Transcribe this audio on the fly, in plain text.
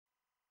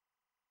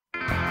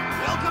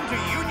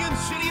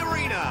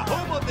Arena,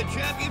 home of the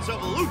champions of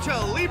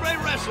Lucha Libre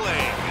Wrestling,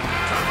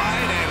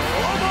 Turbine and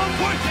Lobo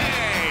Forte.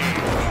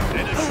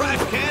 And a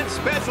trash can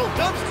special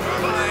dumps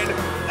Turbine.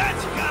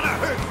 That's gotta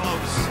hurt,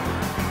 folks.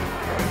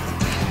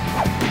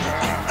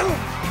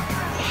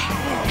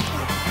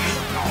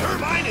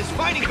 Turbine is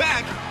fighting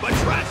back, but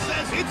Trash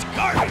says it's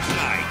garbage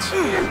night.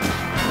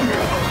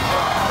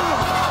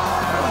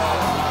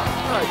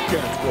 I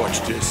can't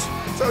watch this.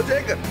 So,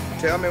 Jacob,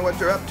 tell me what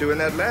you're up to in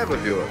that lab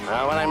of yours.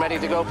 When I'm ready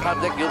to go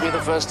public, you'll be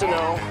the first to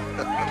know.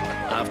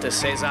 After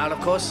Cesar, of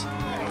course. Uh-oh,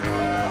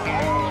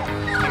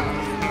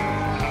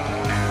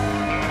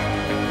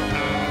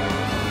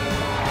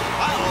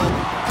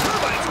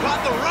 Turbine's got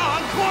the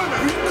wrong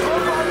corner.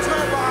 Come on,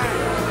 Turbine!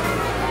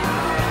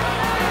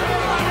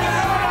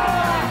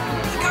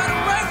 You got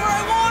him right where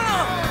I want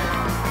him!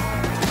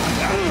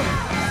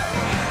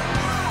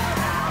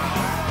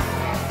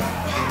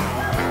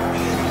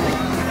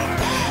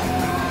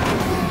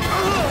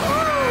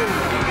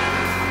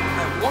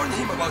 I warned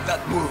him about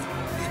that move.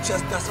 He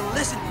just doesn't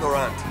listen,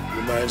 Laurent.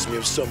 Reminds me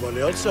of someone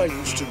else I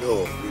used to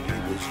know when he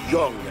was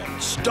young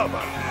and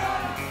stubborn.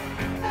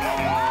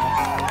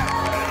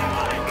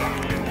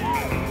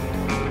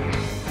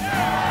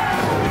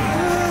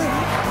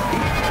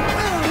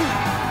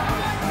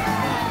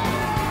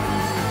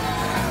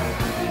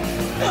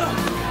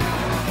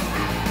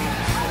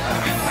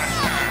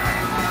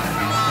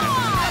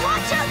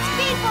 Watch out,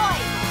 Speed Boy!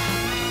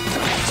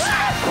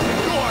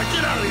 Go on,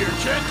 get out of here,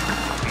 Jen!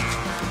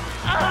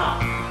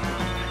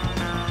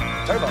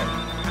 Turbine.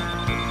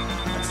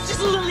 It's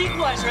just a little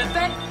equalizer, and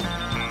then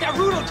that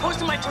Rudo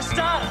toasted my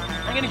tostada.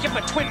 I'm gonna give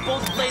him a twin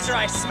bolt laser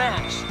eye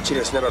smash.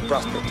 Cheaters never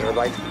prosper,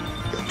 Turbine.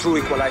 Your true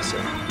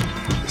equalizer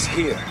is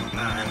here.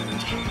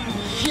 And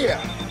here.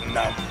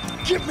 Now,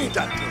 give me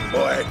that thing,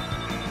 boy.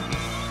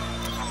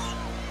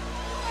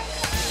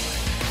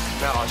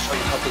 Now I'll show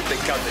you how to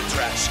take out the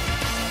trash.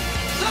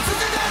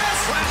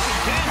 Trash and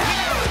Ken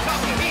here on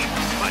top of the heap,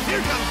 but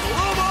here comes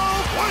Lobo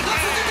Forte.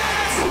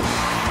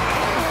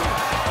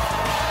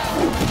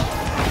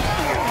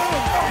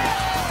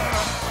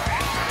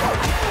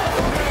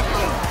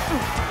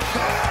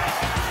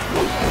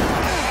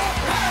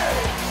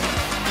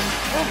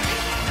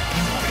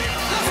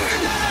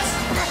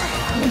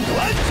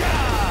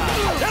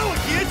 Now a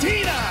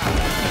guillotina!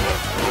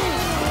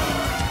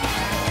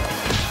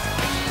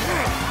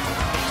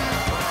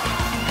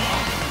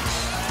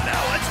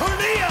 Now a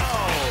tornado!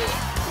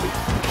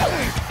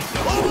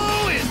 Lobo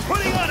is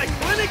putting on a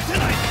clinic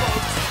tonight,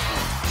 folks!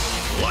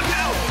 Look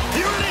out!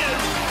 Here it is!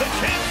 The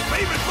champ's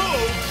favorite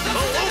move, the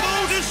Lobo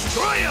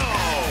Destroyo!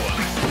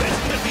 This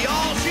could be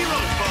all she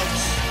wrote,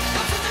 folks!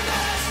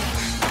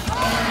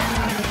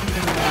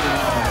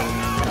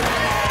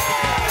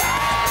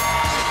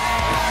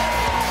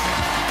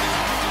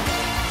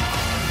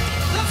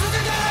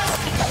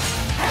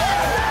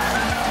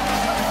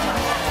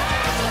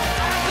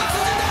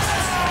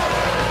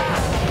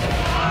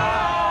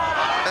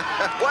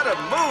 What a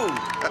move!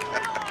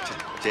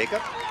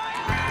 Jacob?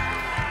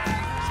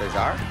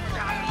 Cesar?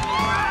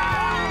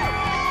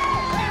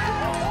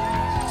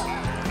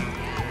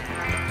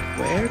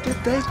 Where did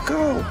they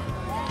go?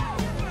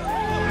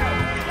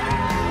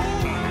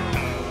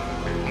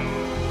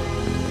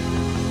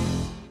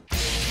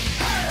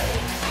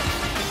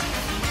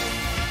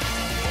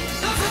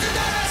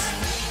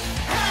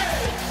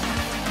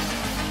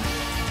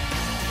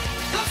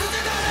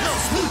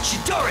 Los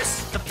Luchadores,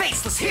 the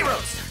faceless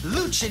heroes,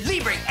 Lucha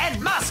Libre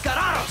and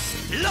Mascarados,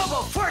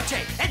 Lobo Fuerte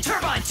and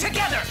Turbine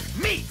together,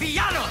 meet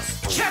Villanos,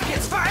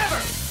 champions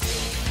forever!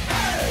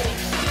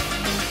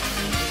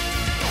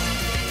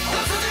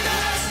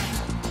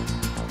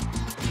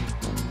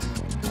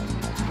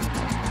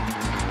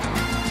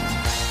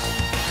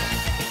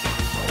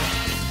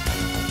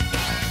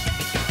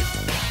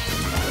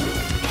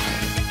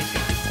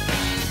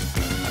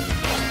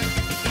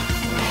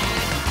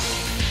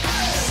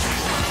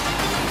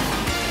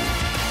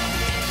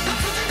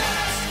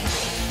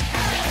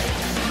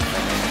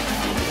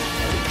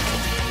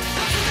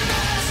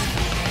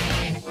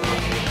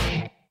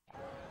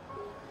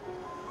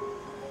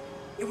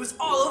 It was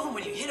all over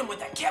when you hit him with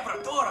that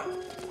quebradora.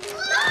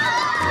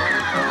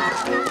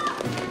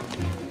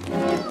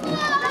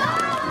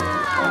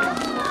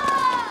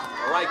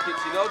 All right, kids,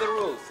 you know the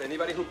rules.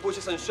 Anybody who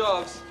pushes and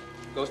shoves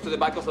goes to the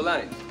back of the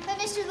line. But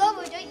Mr.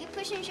 Lobo, don't you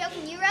push and shove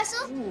when you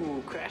wrestle?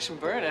 Ooh, crash and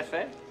burn,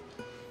 F.A.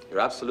 You're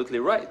absolutely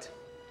right.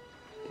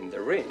 In the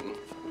ring,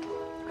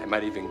 I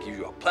might even give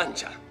you a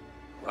plancha.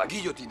 Or a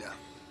guillotina.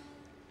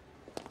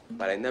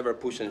 But I never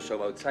push and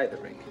shove outside the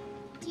ring.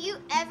 Do you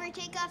ever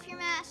take off your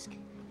mask?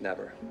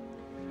 Never.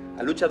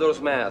 A luchador's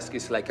mask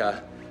is like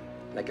a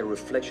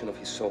reflection of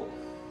his soul.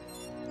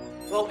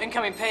 Well,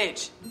 incoming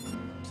page.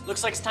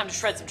 Looks like it's time to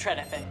shred some tread,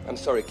 F.A. I'm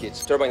sorry,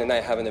 kids. Turbine and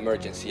I have an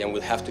emergency and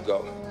we'll have to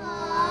go.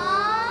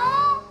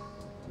 Aww.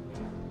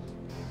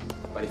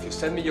 But if you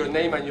send me your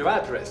name and your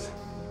address,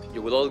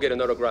 you will all get an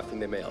autograph in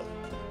the mail.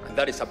 And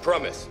that is a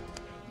promise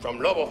from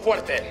Lobo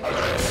Fuerte.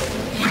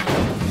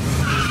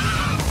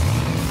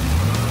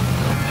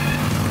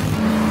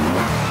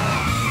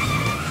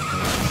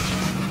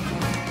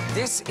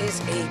 This is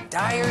a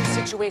dire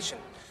situation.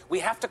 We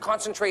have to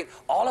concentrate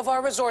all of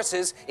our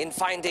resources in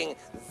finding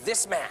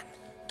this man,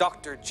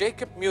 Dr.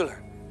 Jacob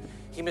Mueller.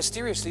 He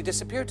mysteriously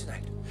disappeared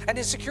tonight. And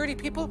his security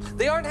people,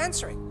 they aren't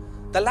answering.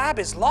 The lab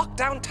is locked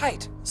down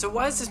tight. So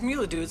why is this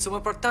Mueller dude so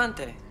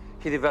importante?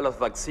 He developed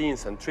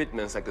vaccines and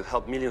treatments that could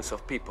help millions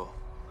of people.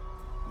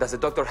 Does the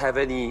doctor have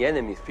any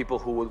enemies, people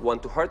who would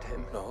want to hurt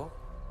him? No.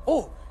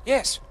 Oh,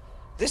 yes.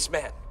 This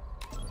man.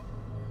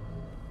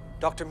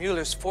 Dr.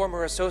 Mueller's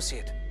former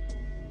associate.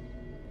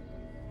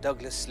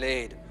 Douglas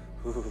Slade.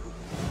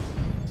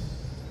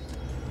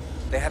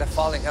 They had a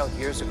falling out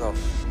years ago.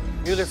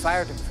 Mueller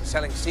fired him for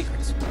selling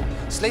secrets.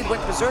 Slade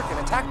went berserk and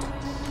attacked him.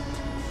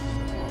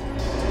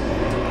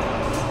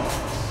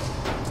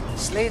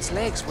 Slade's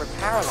legs were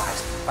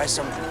paralyzed by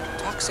some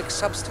toxic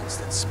substance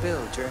that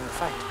spilled during the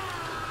fight.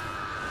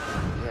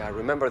 Yeah, I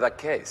remember that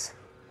case.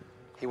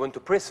 He went to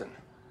prison.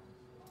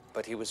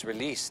 But he was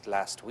released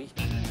last week.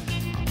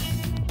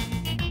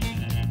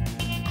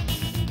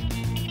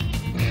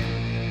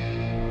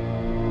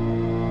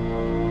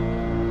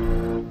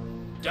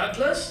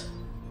 Douglas?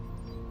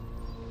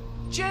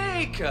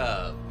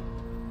 Jacob!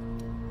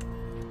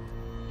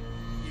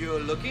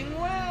 You're looking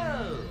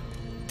well.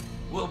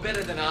 Well,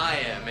 better than I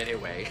am,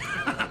 anyway.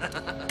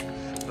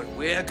 But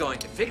we're going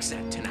to fix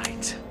that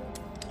tonight.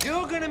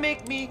 You're gonna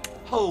make me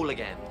whole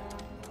again.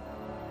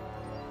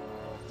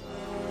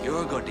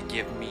 You're going to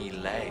give me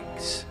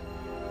legs.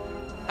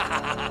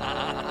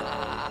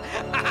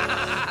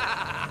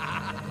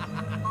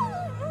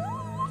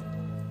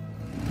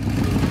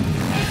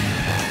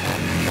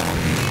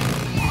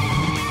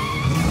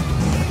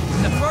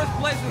 The first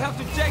place we have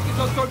to check is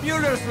Dr.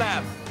 Mueller's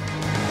lab.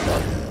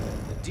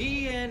 The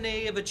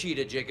DNA of a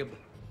cheetah, Jacob.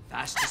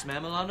 Fastest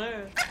mammal on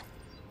Earth.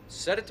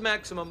 Set it to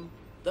maximum.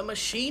 The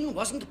machine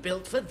wasn't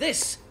built for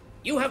this.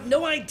 You have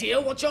no idea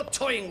what you're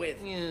toying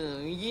with.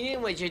 You know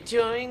what you're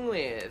toying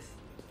with.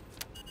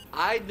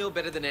 I'd know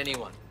better than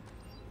anyone.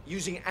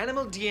 Using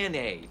animal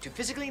DNA to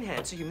physically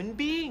enhance a human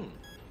being.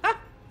 Ha!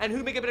 And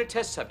who'd make a better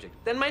test subject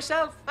than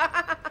myself?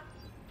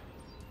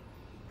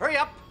 Hurry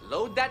up,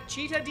 load that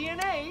cheetah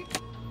DNA.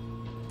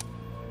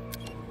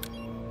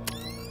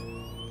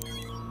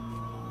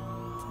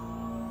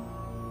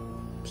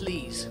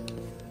 Please.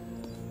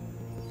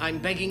 I'm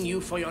begging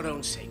you for your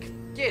own sake.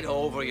 Get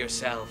over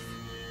yourself.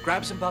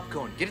 Grab some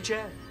popcorn, get a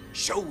chair.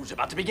 Show's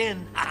about to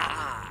begin.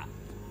 Ah.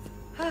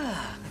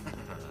 Ah.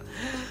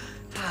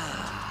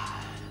 Ah.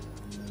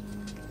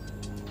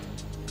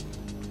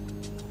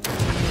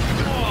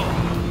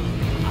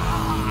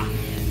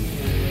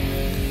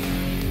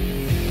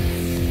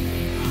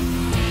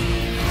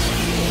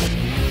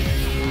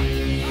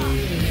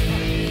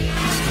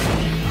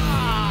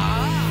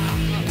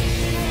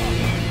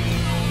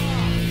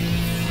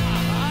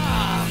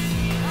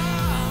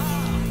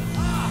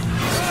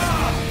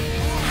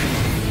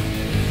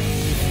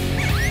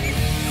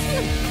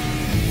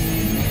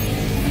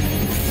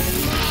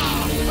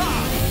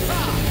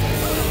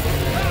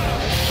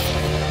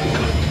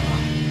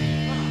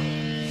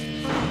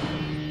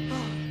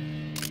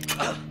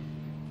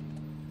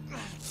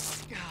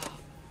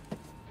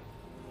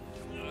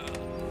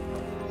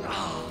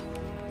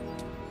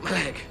 My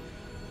leg.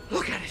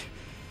 Look at it.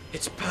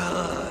 It's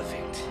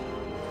perfect.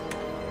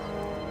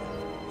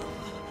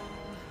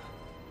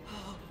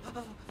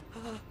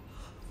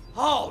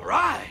 All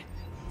right.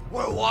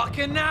 We're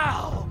walking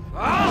now.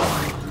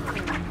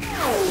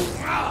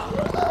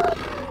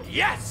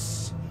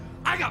 Yes!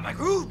 I got my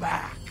groove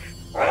back.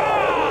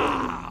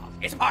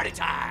 It's party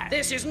time.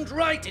 This isn't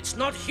right. It's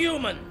not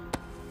human.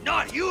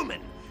 Not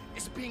human.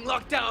 It's being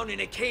locked down in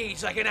a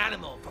cage like an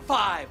animal for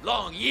 5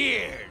 long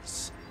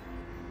years.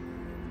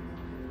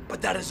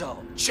 But that is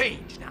all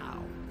changed now.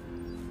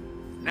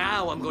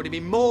 Now I'm going to be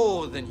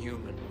more than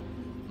human.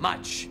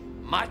 Much,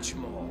 much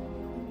more.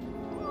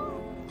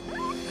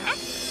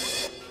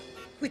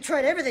 We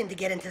tried everything to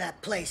get into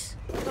that place.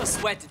 No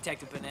sweat,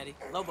 Detective Benetti.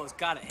 Lobo's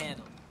got it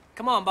handled.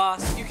 Come on,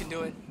 boss. You can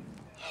do it.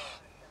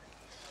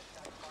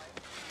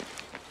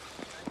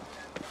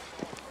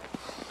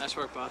 Nice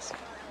work, boss.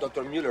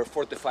 Dr. Mueller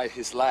fortified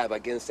his lab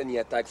against any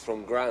attacks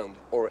from ground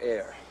or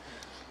air.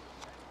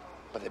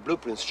 But the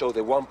blueprints show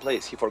the one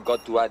place he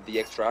forgot to add the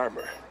extra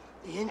armor.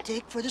 The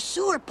intake for the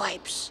sewer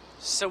pipes.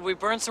 So we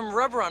burned some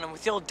rubber on him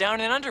with the old down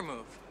and under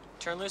move.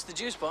 Turn loose the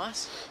juice,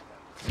 boss.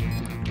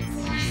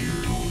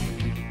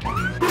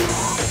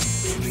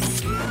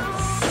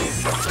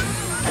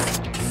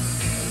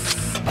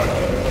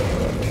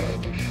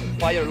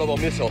 Fire Lobo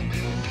missile.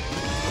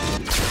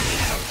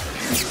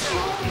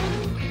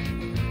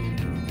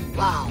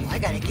 Wow, I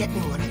gotta get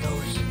me one of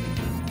those.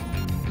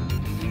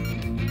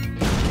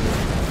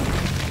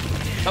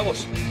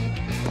 Vamos.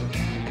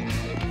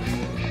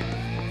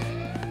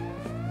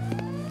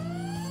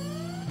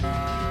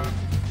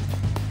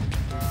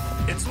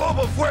 It's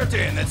Lobo Fuerte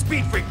and that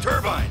Speed Freak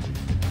turbine.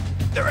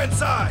 They're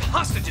inside.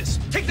 Hostages!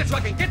 Take the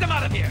truck and get them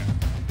out of here!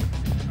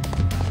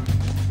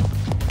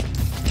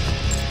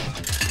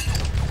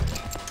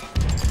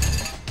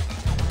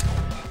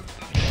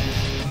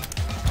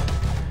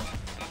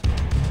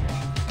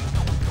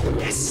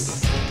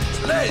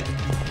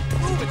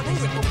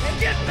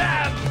 Get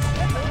them!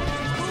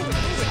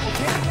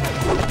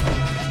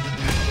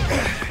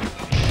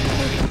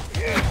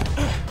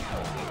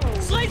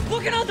 Slade's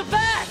booking out the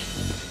back!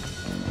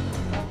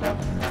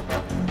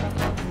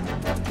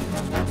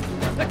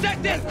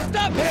 Detective,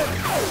 stop him!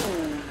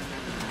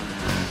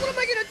 What am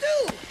I gonna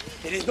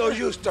do? It is no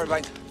use,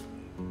 Turbine.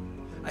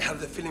 I have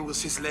the feeling we'll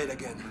see Slade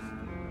again.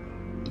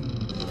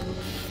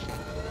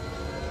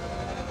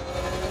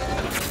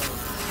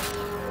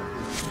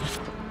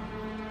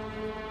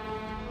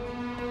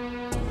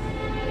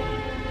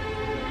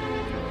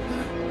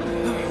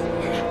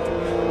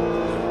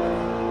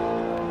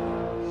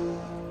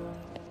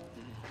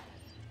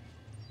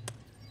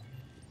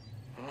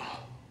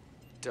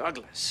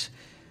 Douglas,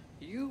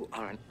 you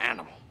are an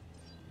animal.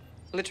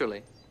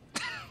 Literally.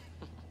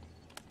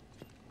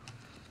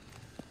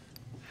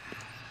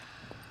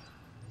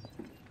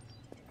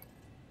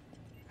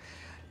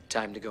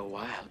 Time to go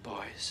wild,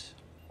 boys.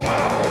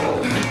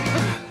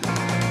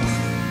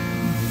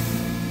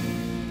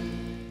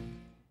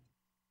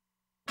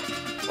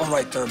 All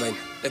right, Turbine.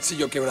 Let's see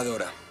your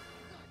quebradora.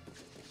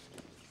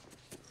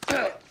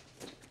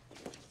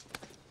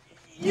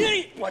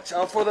 Watch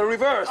out for the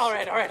reverse. All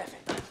right.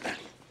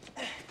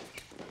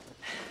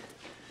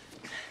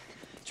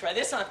 Try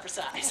this on for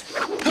size.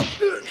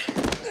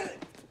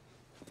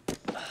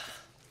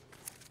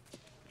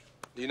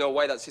 Do you know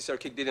why that scissor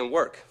kick didn't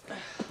work?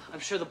 I'm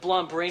sure the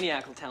blonde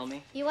brainiac will tell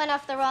me. You went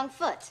off the wrong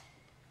foot.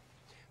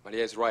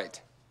 Maria is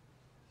right.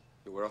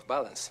 You were off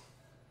balance.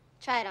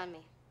 Try it on me.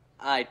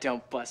 I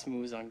don't bust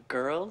moves on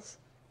girls.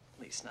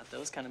 At least not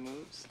those kind of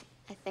moves.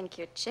 I think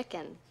you're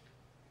chicken.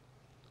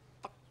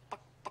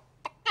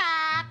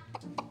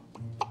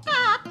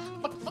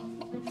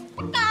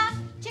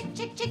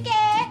 Chicken.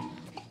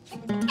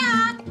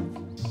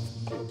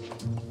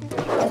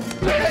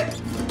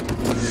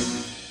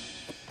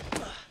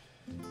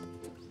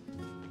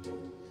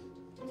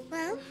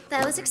 Well,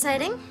 that was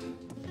exciting.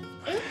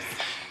 Oops.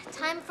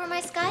 Time for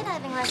my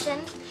skydiving lesson.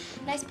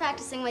 Nice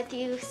practicing with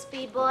you,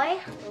 Speed Boy.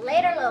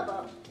 Later,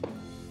 Lobo.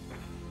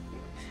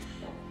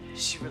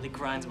 She really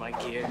grinds my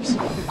gears.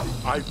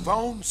 I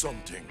found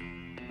something.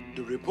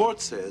 The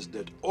report says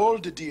that all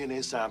the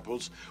DNA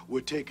samples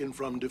were taken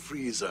from the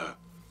freezer.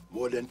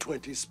 More than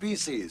 20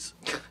 species.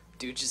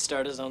 Dude should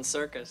start his own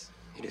circus.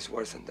 It is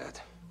worse than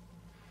that.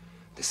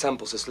 The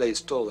samples Slade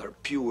stole are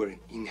pure,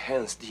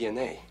 enhanced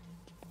DNA.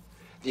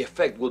 The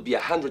effect will be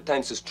 100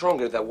 times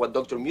stronger than what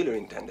Dr. Mueller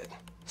intended.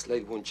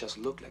 Slade won't just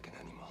look like an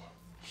animal.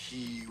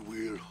 He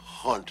will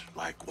hunt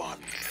like one,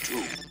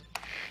 too.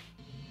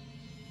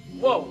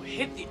 Whoa,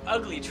 hit the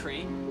ugly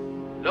tree.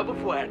 Lobo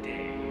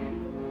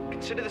Fuerte,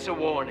 consider this a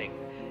warning.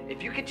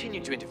 If you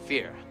continue to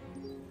interfere,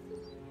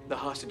 the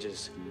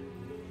hostages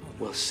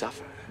will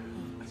suffer.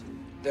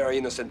 They are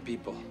innocent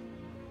people.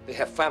 They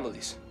have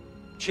families,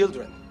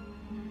 children.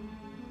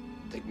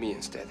 Take me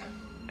instead.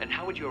 And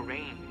how would you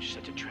arrange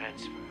such a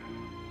transfer?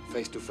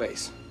 Face to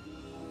face.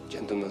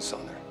 Gentleman's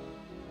honor.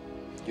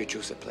 You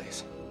choose a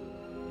place.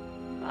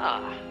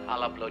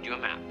 I'll upload you a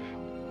map.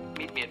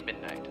 Meet me at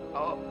midnight.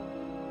 Oh,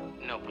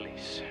 no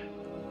police.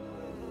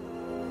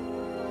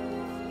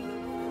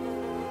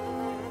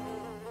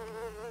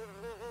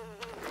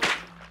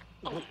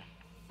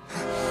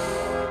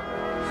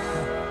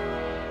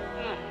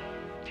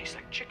 Tastes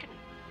like chicken.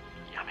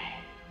 Yummy.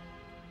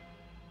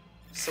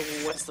 So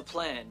what's the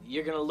plan?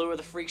 You're gonna lure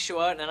the freak show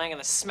out and I'm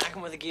gonna smack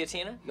him with a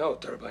guillotine? No,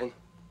 Turbine.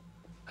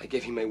 I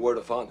gave him my word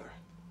of honor.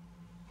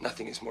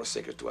 Nothing is more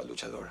sacred to a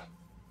luchador.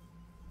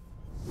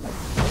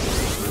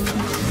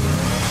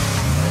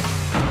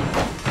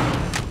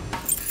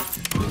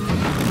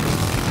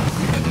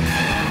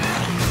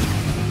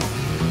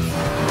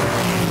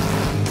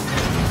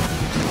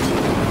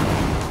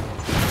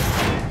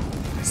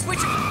 Switch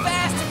it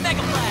fast to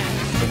Mega Blast!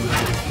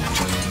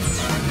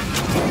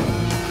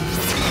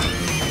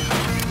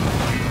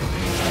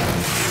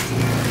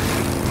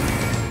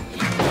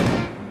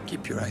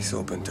 Keep your eyes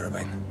open,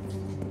 Turbine.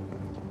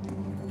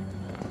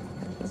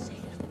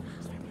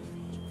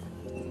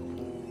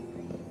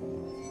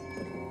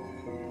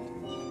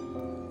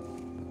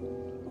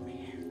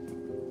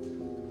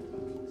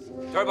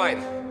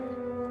 Turbine!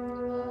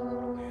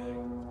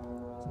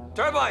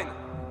 Turbine!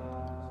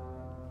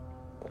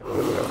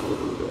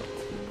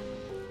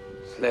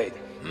 Slade.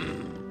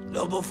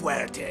 Lobo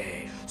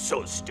Fuerte,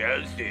 so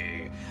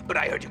stealthy. But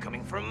I heard you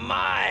coming from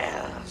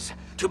miles.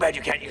 Too bad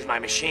you can't use my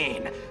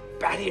machine.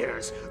 Bat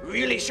ears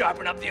really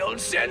sharpen up the old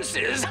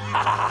senses. We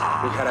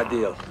had a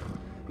deal.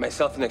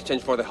 Myself in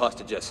exchange for the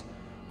hostages.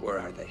 Where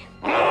are they?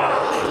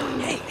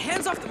 Hey,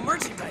 hands off the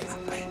merchandise!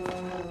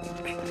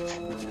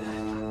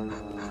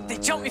 They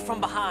jumped me from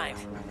behind.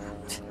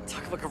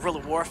 Talk about guerrilla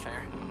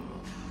warfare.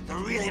 They're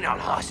really not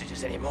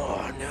hostages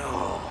anymore,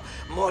 no.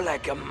 More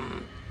like,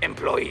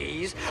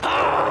 employees.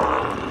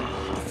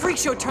 The freak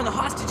show turned the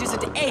hostages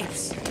into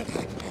apes.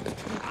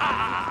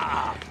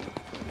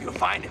 You'll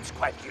find it's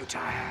quite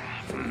futile.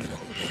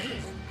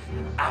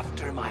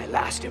 After my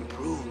last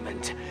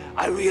improvement,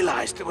 I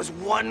realized there was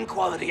one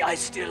quality I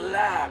still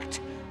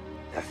lacked.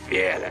 The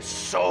fearless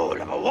soul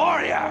of a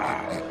warrior.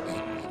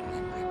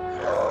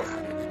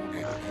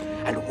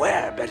 And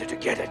where better to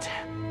get it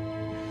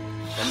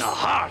than the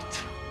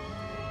heart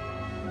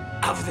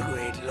of the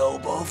great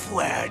Lobo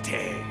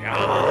Fuerte?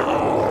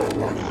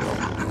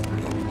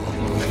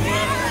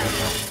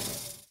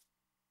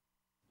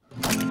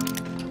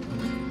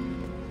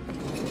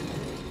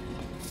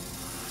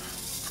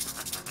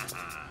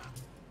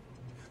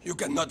 You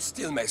cannot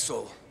steal my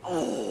soul.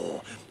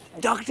 Oh,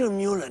 Dr.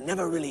 Mueller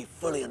never really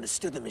fully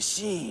understood the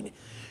machine.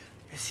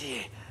 You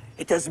see,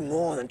 it does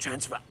more than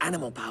transfer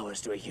animal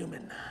powers to a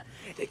human.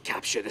 It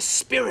captures the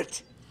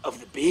spirit of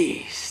the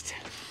beast.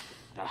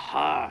 The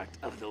heart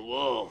of the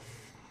wolf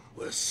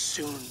will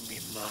soon be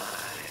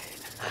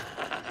mine.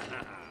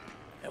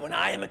 And when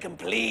I am a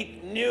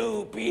complete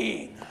new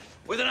being,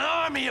 with an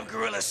army of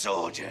guerrilla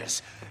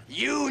soldiers,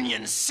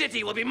 Union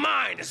City will be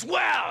mine as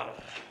well.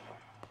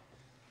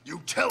 You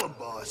tell him,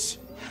 boss.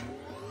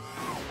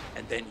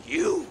 And then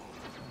you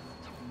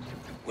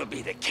will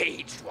be the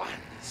caged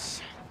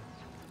ones.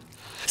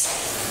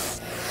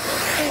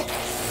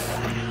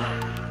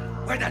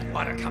 Where'd that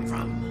water come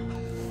from?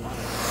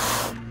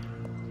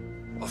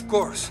 Of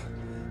course.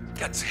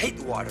 Cats hate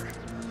water.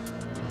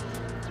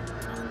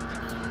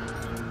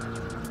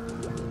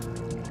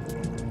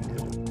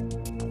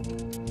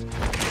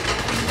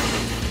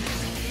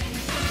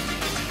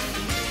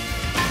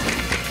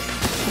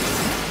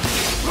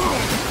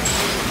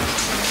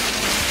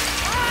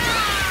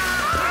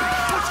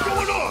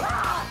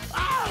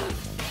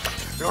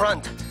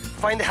 Laurent,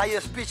 find the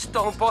highest pitch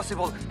tone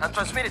possible and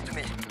transmit it to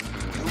me.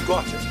 You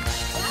got it.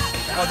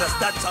 How does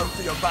that sound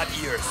to your bad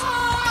ears?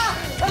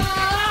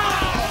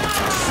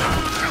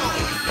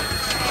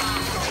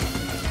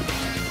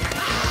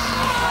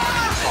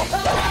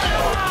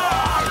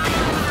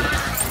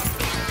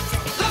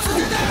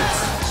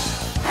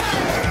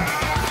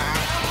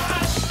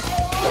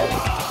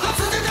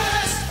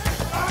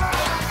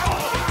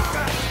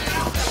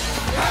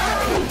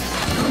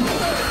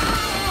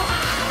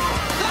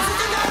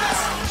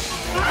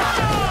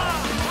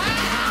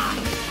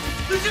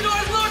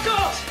 Luchadores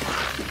locos!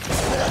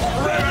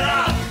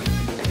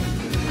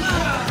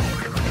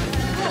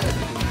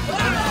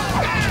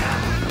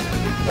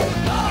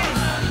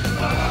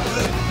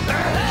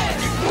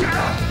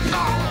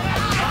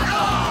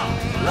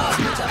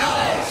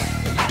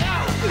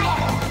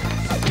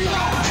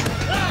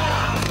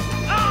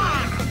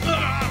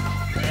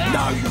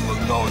 Now you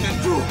will know the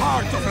true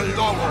heart of a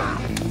lobo.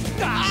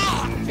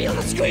 Feel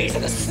the squeeze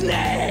of the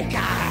snake.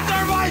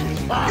 Thermite!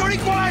 Your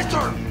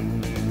equalizer!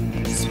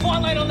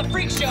 Spotlight on the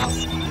freak show!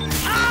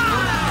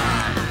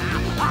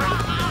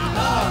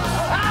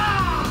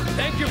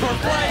 Thank you for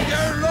playing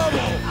your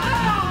Lobo!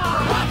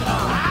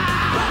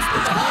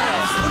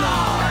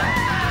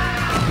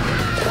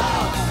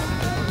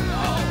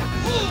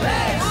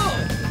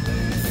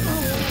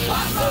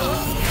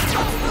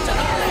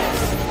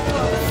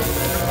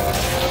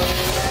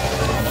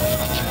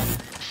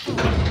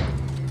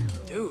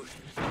 Dude,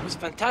 it was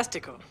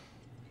fantastical.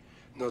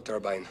 No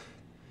turbine.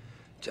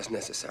 Just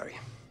necessary.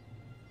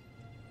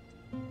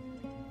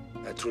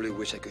 I truly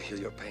wish I could heal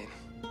your pain.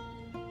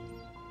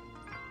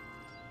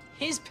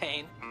 His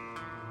pain?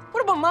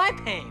 What about my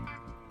pain?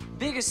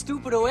 Biggest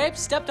stupido ape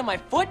stepped on my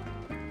foot?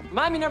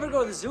 Remind me never to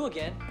go to the zoo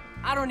again.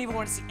 I don't even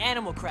want to see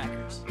animal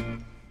crackers.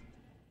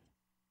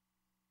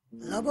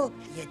 Lobo,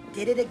 you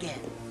did it again.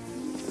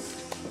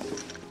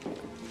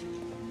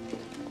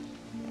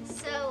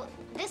 So,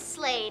 this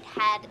Slade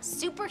had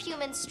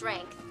superhuman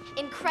strength,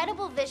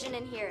 incredible vision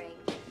and hearing.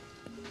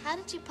 How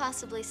did you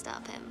possibly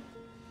stop him?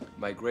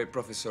 My great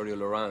Professor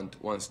Laurent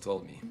once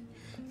told me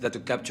that to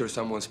capture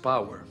someone's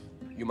power,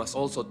 you must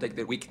also take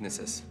their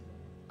weaknesses.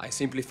 I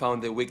simply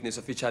found the weakness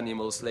of each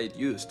animal Slade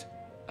used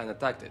and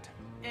attacked it.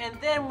 And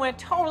then went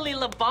totally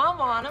La Bomb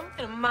on him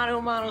in a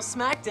mano-a-mano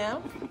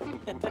smackdown.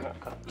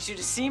 You should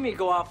have seen me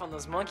go off on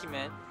those monkey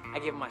men. I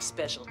gave him my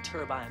special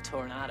turbine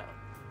tornado.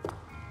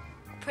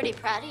 Pretty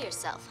proud of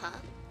yourself, huh?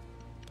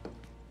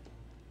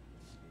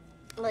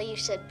 Well, you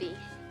should be.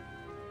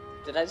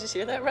 Did I just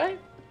hear that right?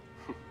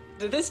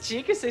 Did this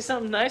chica say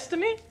something nice to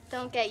me?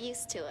 Don't get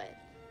used to it.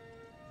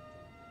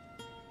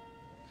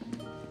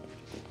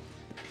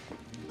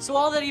 So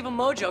all that evil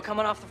mojo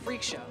coming off the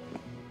freak show.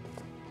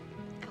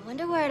 I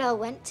wonder where it all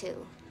went to.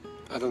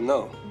 I don't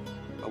know.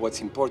 But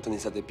what's important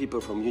is that the people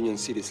from Union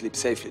City sleep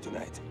safely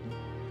tonight.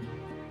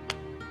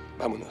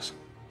 Vámonos.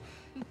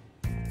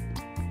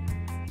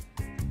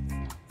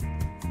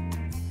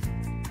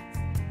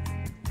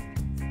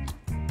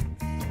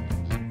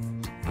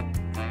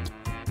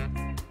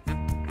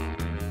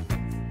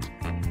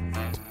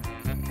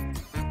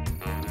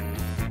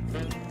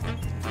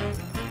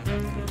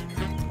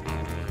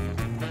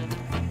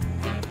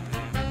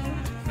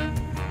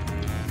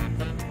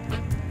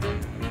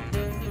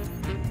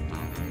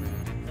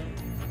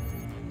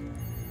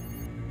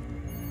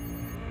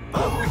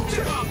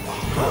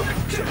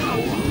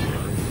 Chihuahua!